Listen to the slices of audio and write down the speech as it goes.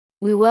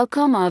We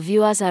welcome our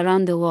viewers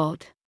around the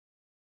world.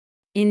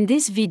 In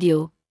this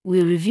video,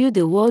 we review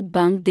the World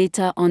Bank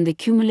data on the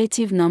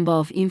cumulative number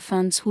of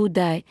infants who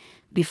die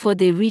before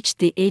they reach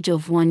the age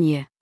of 1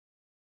 year.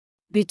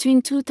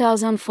 Between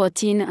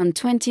 2014 and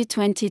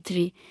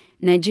 2023,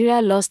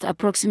 Nigeria lost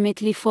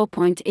approximately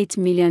 4.8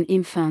 million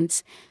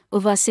infants,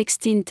 over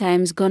 16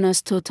 times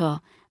Ghana's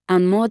total,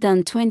 and more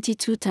than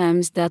 22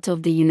 times that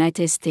of the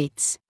United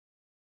States.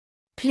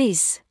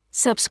 Please,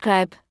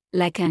 subscribe,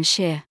 like and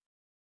share.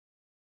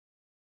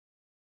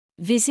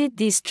 Visit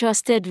these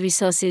trusted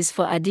resources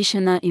for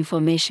additional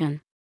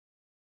information.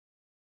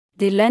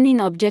 The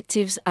learning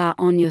objectives are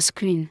on your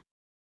screen.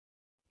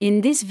 In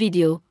this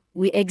video,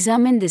 we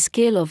examine the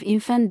scale of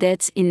infant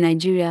deaths in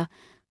Nigeria,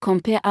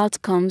 compare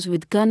outcomes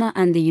with Ghana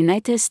and the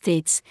United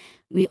States.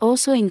 We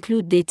also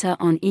include data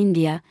on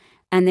India,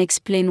 and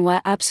explain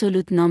why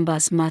absolute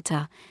numbers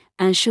matter,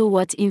 and show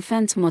what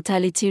infant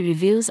mortality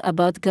reveals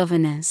about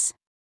governance.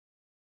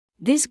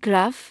 This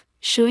graph,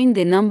 showing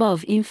the number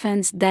of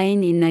infants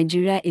dying in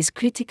Nigeria, is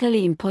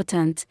critically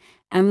important,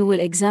 and we will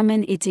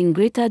examine it in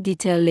greater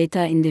detail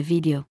later in the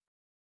video.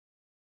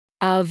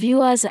 Our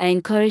viewers are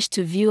encouraged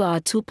to view our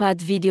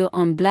two-part video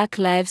on Black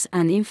lives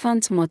and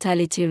infant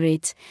mortality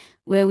rate,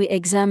 where we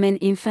examine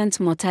infant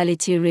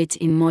mortality rate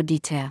in more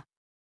detail.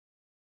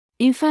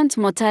 Infant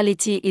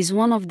mortality is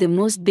one of the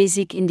most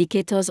basic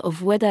indicators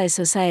of whether a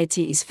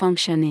society is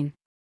functioning.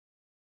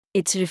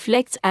 It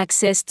reflects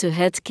access to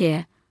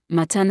healthcare,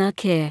 maternal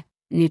care,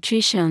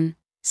 nutrition,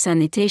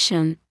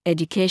 sanitation,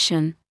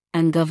 education,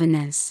 and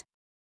governance.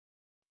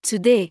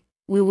 Today,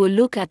 we will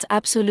look at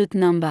absolute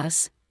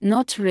numbers,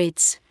 not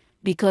rates,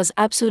 because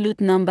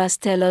absolute numbers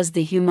tell us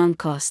the human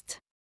cost.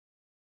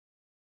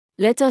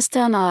 Let us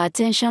turn our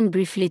attention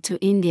briefly to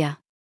India.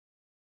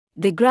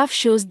 The graph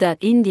shows that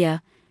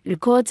India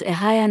records a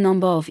higher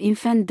number of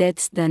infant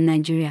deaths than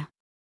Nigeria.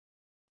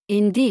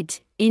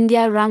 Indeed,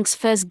 India ranks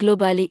first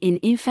globally in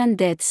infant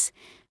deaths,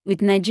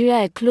 with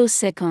Nigeria a close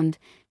second,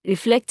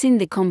 reflecting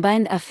the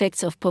combined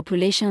effects of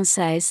population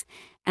size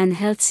and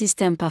health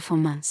system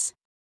performance.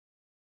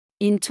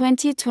 In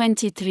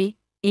 2023,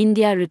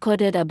 India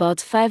recorded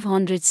about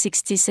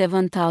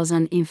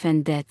 567,000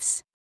 infant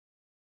deaths.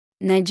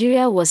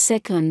 Nigeria was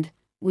second,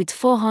 with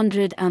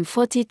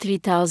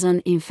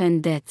 443,000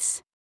 infant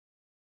deaths.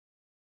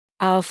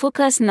 Our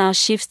focus now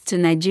shifts to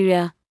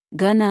Nigeria,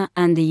 Ghana,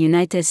 and the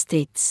United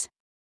States.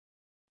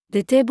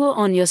 The table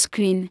on your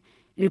screen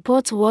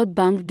reports World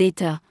Bank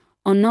data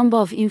on number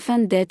of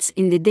infant deaths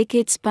in the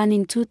decade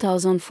spanning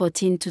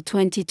 2014 to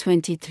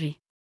 2023.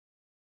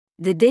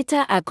 The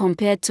data are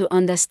compared to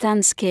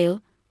understand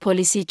scale,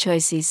 policy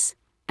choices,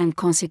 and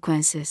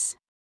consequences.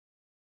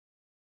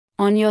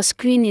 On your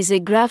screen is a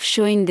graph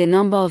showing the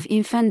number of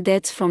infant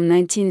deaths from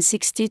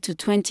 1960 to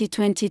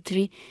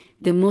 2023,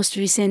 the most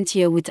recent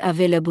year with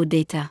available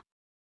data.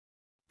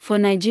 For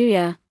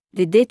Nigeria,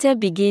 the data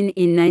begin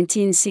in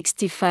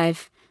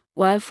 1965,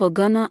 while for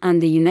Ghana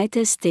and the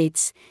United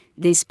States,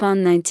 they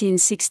span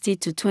 1960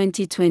 to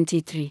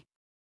 2023.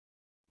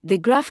 The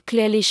graph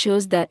clearly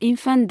shows that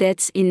infant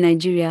deaths in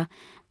Nigeria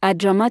are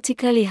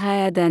dramatically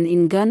higher than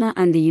in Ghana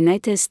and the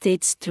United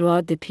States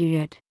throughout the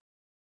period.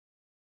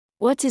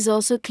 What is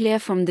also clear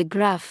from the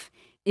graph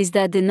is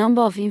that the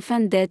number of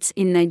infant deaths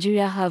in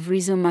Nigeria have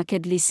risen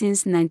markedly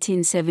since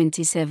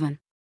 1977.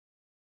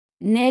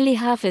 Nearly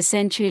half a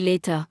century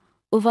later,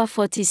 over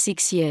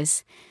 46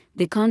 years,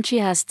 the country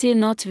has still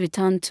not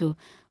returned to,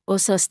 or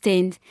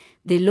sustained,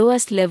 the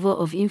lowest level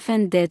of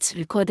infant deaths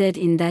recorded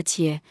in that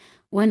year,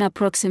 when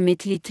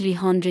approximately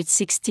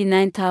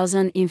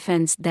 369,000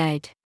 infants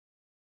died.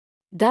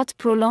 That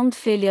prolonged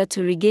failure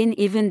to regain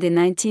even the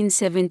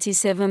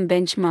 1977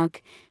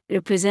 benchmark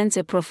represents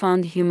a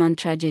profound human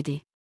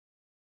tragedy.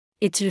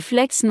 It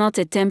reflects not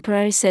a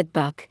temporary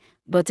setback,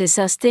 but a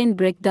sustained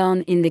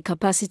breakdown in the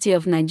capacity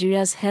of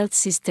Nigeria's health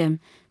system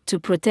to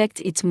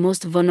protect its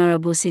most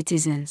vulnerable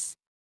citizens.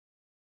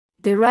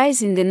 The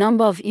rise in the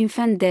number of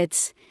infant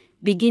deaths,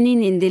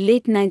 beginning in the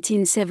late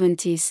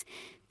 1970s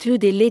through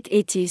the late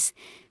 80s,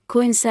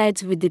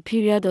 coincides with the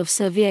period of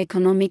severe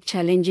economic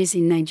challenges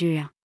in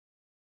Nigeria.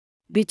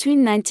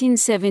 Between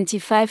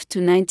 1975 to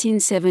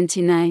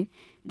 1979,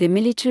 the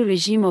military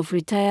regime of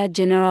retired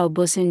General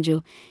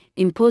Obasanjo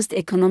imposed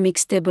economic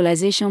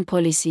stabilization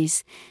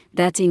policies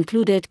that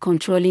included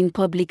controlling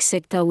public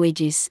sector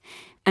wages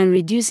and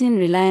reducing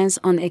reliance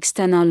on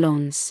external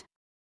loans.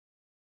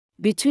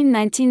 Between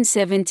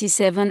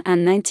 1977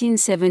 and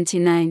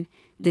 1979,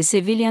 the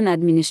civilian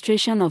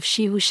administration of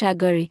Shehu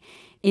Shagari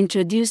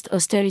introduced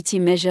austerity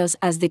measures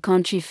as the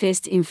country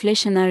faced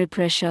inflationary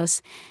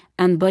pressures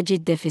and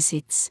budget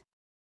deficits.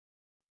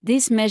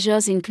 These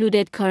measures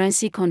included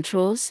currency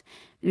controls,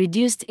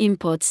 reduced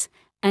imports,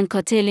 and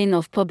curtailing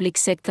of public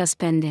sector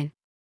spending.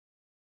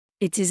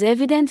 It is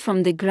evident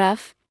from the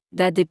graph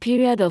that the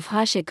period of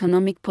harsh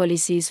economic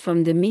policies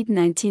from the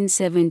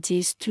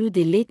mid-1970s through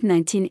the late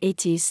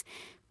 1980s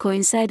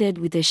coincided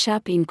with a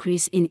sharp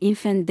increase in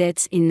infant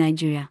deaths in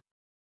Nigeria.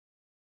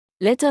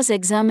 Let us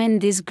examine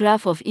this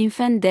graph of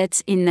infant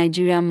deaths in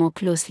Nigeria more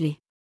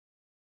closely.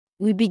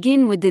 We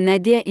begin with the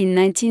nadir in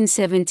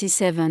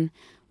 1977,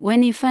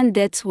 when infant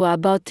deaths were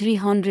about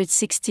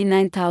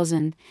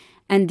 369,000,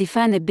 and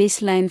define a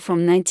baseline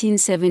from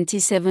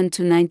 1977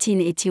 to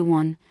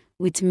 1981,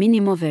 with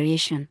minimal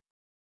variation.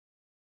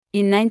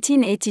 In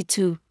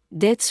 1982,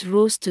 deaths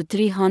rose to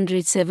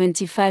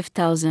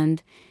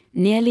 375,000,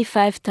 nearly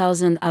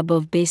 5,000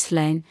 above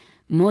baseline,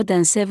 more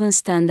than 7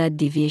 standard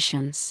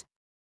deviations.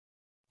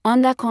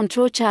 Under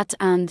control chart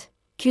and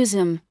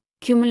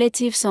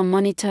cumulative sum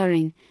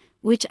monitoring,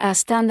 which are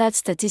standard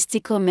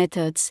statistical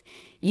methods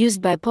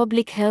used by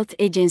public health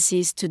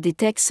agencies to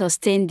detect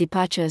sustained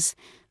departures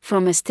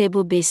from a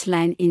stable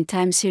baseline in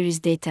time series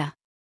data.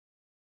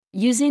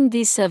 Using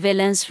these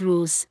surveillance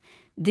rules,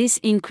 this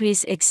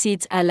increase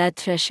exceeds alert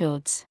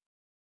thresholds.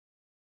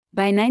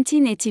 By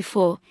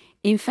 1984,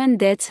 infant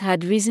deaths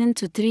had risen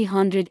to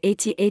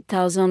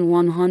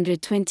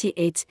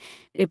 388,128,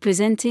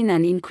 representing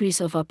an increase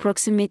of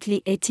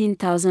approximately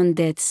 18,000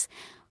 deaths,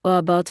 or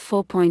about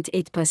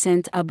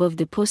 4.8% above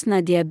the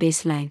post-nadir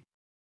baseline.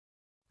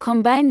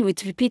 Combined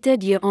with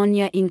repeated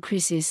year-on-year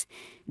increases,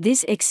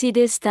 this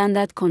exceeded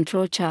standard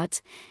control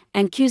chart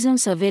and CUSUM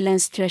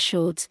surveillance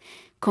thresholds,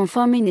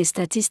 confirming a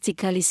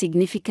statistically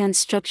significant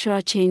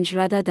structural change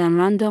rather than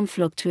random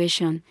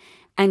fluctuation,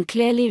 and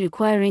clearly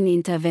requiring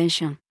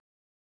intervention.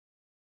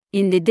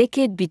 In the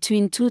decade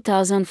between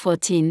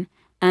 2014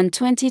 and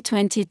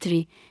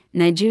 2023,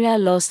 Nigeria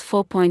lost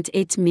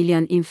 4.8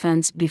 million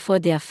infants before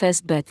their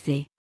first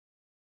birthday.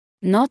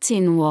 Not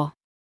in war,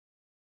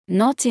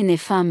 not in a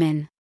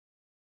famine,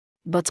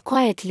 but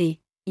quietly,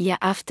 year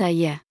after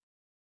year.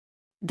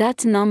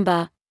 That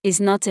number is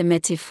not a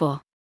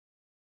metaphor.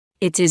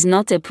 It is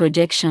not a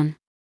projection.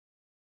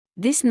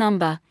 This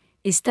number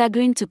is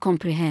staggering to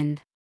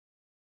comprehend.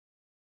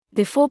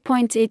 The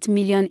 4.8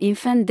 million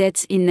infant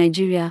deaths in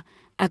Nigeria,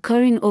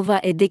 occurring over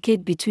a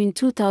decade between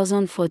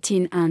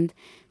 2014 and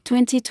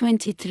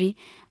 2023,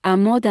 are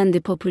more than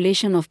the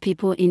population of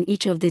people in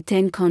each of the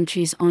 10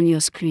 countries on your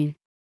screen.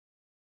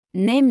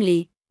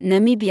 Namely,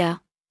 Namibia,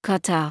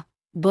 Qatar,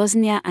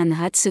 Bosnia and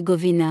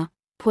Herzegovina,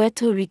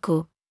 Puerto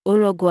Rico,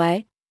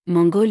 Uruguay,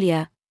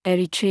 Mongolia,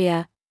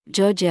 Eritrea,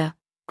 Georgia,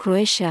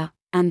 Croatia,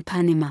 and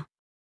Panama.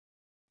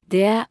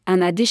 There are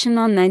an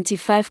additional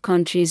 95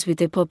 countries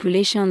with a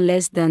population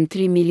less than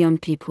 3 million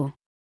people.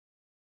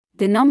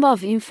 The number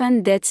of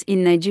infant deaths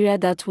in Nigeria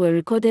that were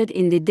recorded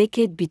in the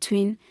decade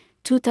between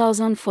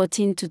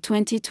 2014 to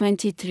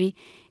 2023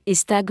 is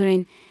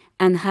staggering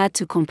and hard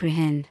to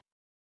comprehend.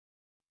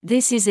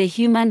 This is a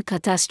human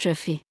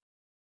catastrophe.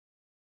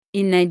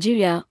 In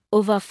Nigeria,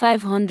 over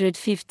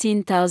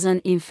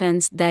 515,000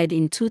 infants died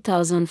in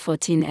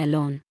 2014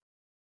 alone.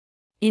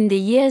 In the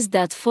years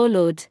that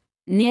followed,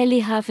 nearly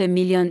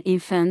 500,000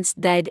 infants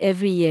died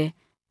every year,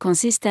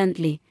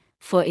 consistently,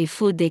 for a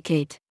full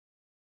decade.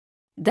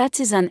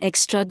 That is an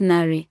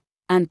extraordinary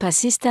and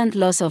persistent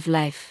loss of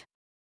life.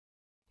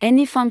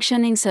 Any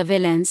functioning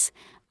surveillance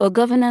or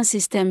governance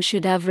system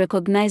should have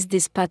recognized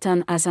this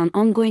pattern as an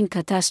ongoing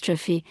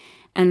catastrophe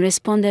and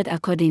responded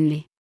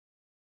accordingly.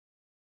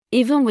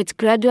 Even with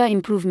gradual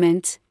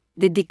improvement,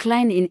 the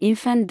decline in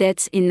infant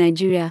deaths in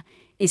Nigeria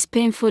is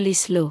painfully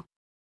slow.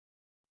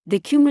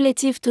 The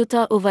cumulative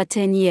total over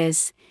 10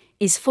 years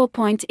is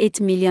 4.8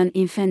 million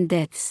infant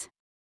deaths.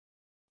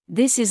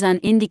 This is an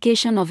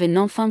indication of a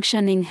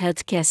non-functioning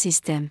healthcare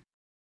system.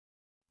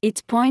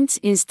 It points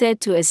instead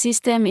to a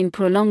system in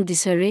prolonged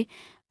disarray,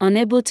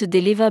 unable to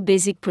deliver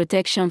basic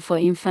protection for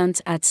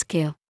infants at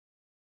scale.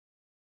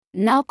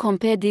 Now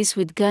compare this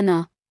with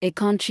Ghana, a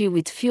country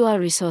with fewer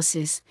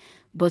resources,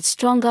 but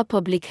stronger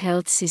public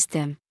health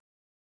system.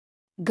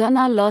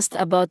 Ghana lost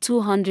about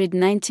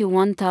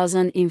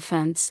 291,000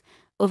 infants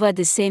over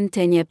the same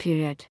 10-year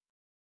period.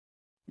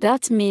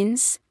 That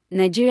means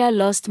Nigeria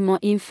lost more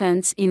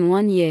infants in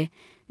 1 year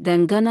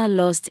than Ghana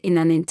lost in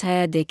an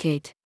entire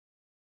decade.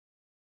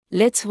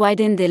 Let's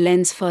widen the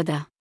lens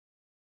further.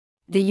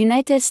 The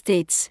United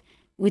States,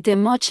 with a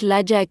much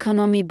larger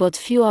economy but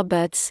fewer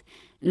births,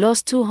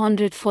 lost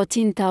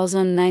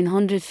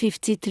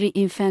 214,953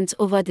 infants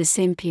over the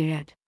same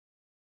period.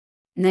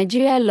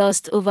 Nigeria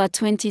lost over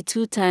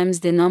 22 times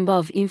the number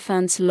of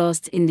infants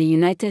lost in the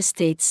United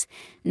States,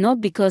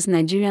 not because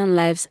Nigerian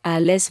lives are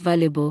less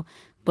valuable,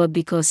 but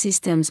because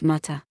systems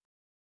matter.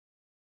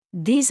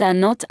 These are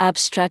not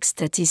abstract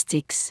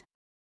statistics.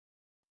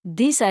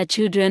 These are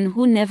children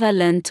who never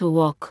learned to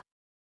walk.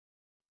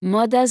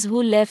 Mothers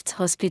who left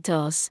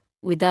hospitals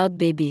without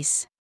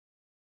babies.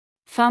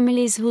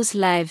 Families whose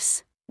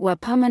lives were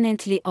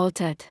permanently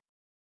altered.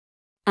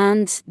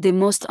 And the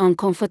most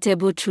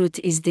uncomfortable truth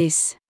is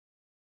this: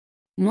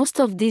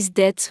 most of these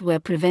deaths were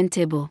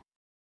preventable.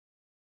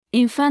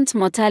 Infant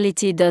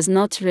mortality does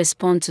not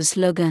respond to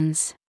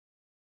slogans.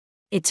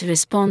 It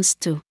responds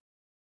to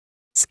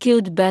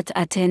skilled birth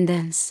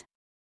attendants,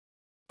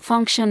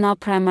 functional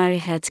primary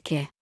health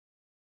care,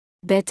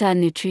 better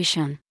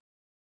nutrition,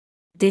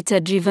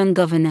 data-driven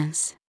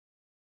governance,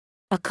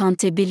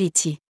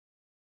 accountability.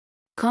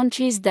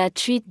 Countries that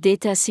treat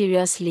data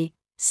seriously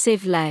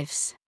save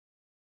lives.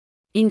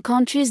 In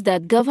countries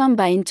that govern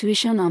by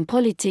intuition and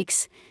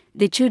politics,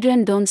 the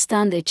children don't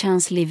stand a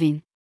chance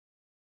living.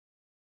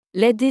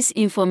 Let this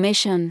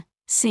information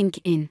sink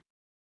in.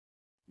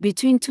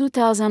 Between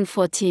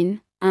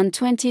 2014 and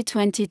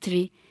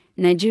 2023,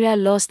 Nigeria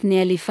lost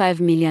nearly 5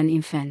 million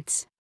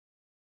infants.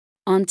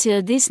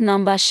 Until this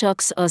number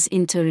shocks us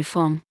into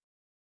reform.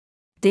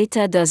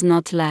 Data does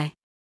not lie.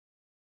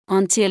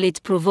 Until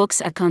it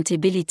provokes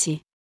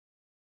accountability.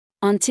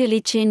 Until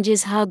it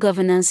changes how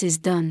governance is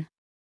done.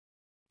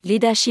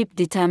 Leadership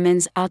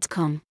determines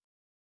outcome.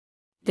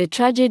 The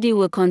tragedy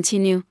will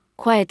continue,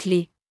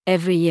 quietly,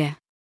 every year.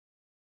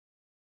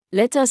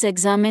 Let us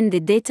examine the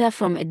data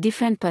from a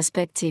different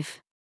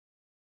perspective.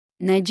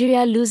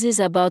 Nigeria loses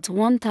about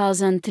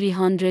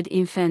 1,300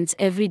 infants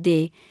every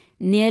day,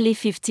 nearly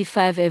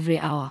 55 every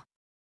hour.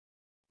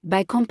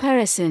 By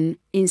comparison,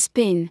 in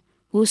Spain,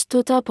 whose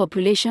total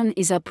population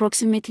is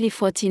approximately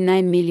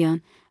 49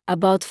 million,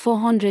 about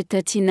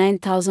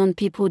 439,000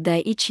 people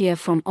die each year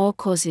from all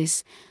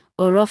causes,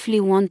 or roughly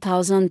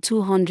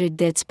 1,200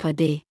 deaths per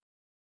day.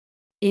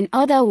 In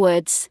other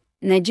words,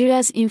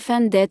 Nigeria's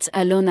infant deaths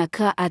alone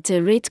occur at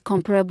a rate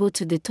comparable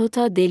to the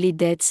total daily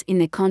deaths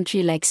in a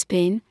country like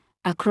Spain,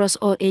 across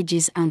all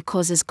ages and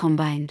causes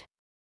combined.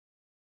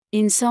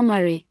 In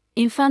summary,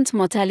 infant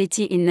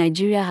mortality in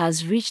Nigeria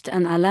has reached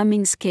an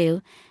alarming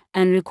scale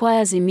and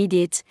requires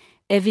immediate,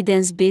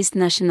 evidence-based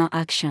national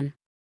action.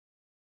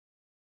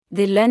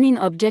 The learning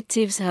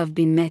objectives have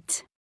been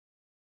met.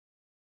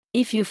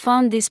 If you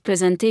found this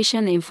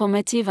presentation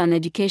informative and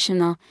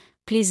educational,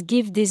 please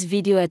give this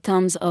video a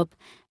thumbs up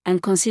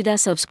and consider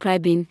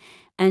subscribing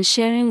and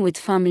sharing with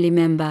family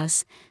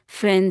members,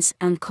 friends,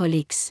 and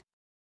colleagues.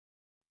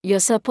 Your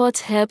support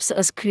helps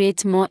us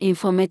create more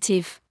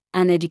informative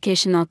and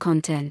educational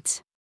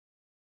content.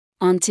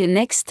 Until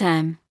next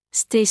time,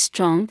 stay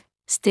strong,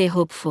 stay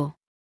hopeful.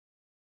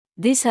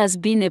 This has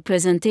been a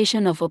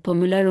presentation of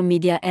Opomularo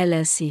Media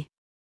LLC.